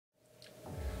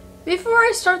Before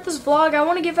I start this vlog, I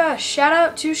want to give a shout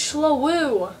out to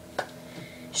Shlawoo.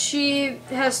 She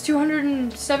has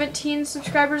 217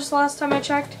 subscribers last time I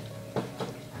checked.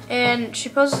 And she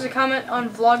posted a comment on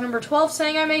vlog number 12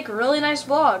 saying I make really nice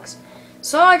vlogs.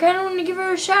 So I kind of want to give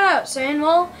her a shout out saying,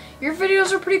 well, your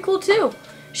videos are pretty cool too.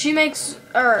 She makes,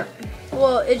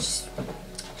 it's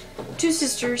two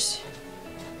sisters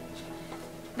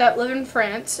that live in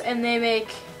France and they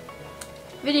make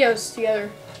videos together.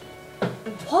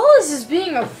 And Paulus is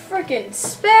being a freaking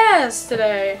spaz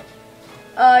today.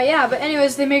 Yeah, but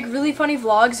anyways, they make really funny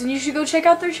vlogs and you should go check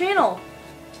out their channel.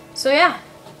 So yeah.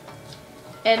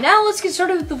 And now let's get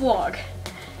started with the vlog.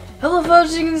 Hello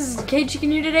folks, this is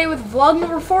K-Chicken here today with vlog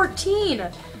number 14.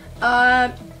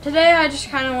 Today I just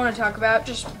kind of want to talk about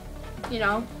just,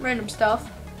 random stuff.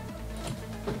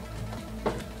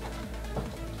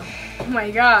 Oh my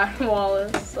god,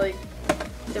 Wallace, like,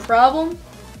 the problem?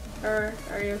 Or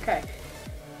are you okay?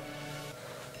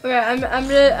 Okay,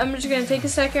 I'm just gonna take a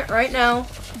second right now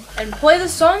and play the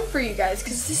song for you guys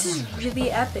because this is really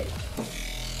epic.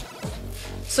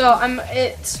 So I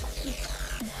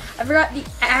forgot the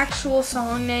actual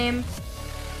song name.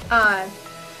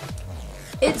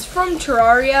 It's from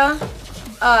Terraria.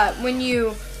 When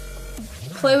you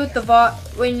play with the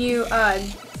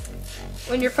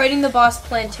when you're fighting the boss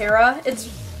Plantera, it's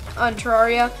on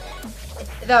Terraria.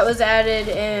 That was added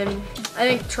in, I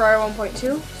think, Terraria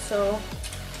 1.2. So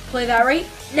play that right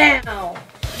now.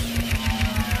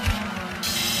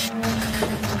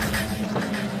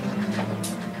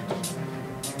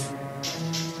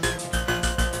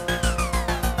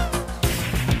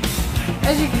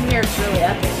 As you can hear, it's really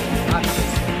epic, obviously.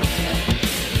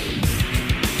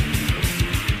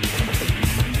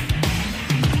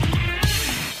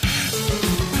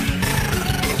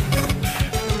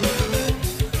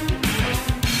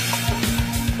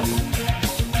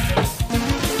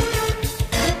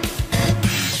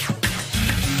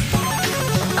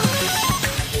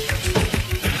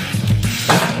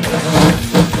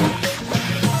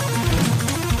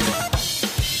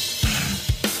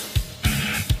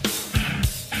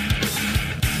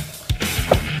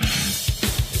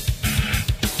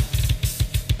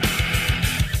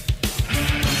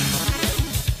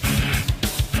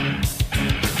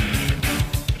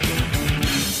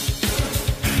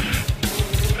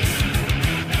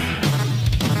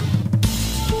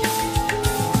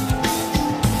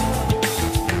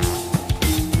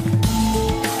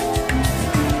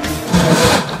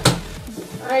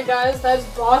 Alright guys, that's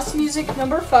boss music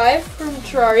number 5 from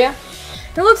Terraria.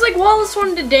 It looks like Wallace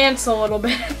wanted to dance a little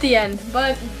bit at the end,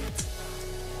 but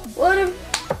let him.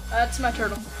 That's my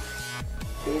turtle.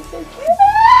 He's so cute.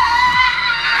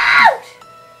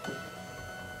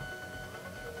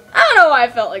 I don't know why I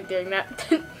felt like doing that.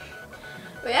 But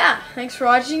yeah, thanks for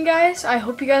watching guys. I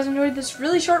hope you guys enjoyed this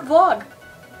really short vlog.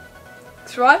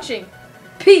 Thanks for watching.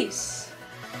 Peace.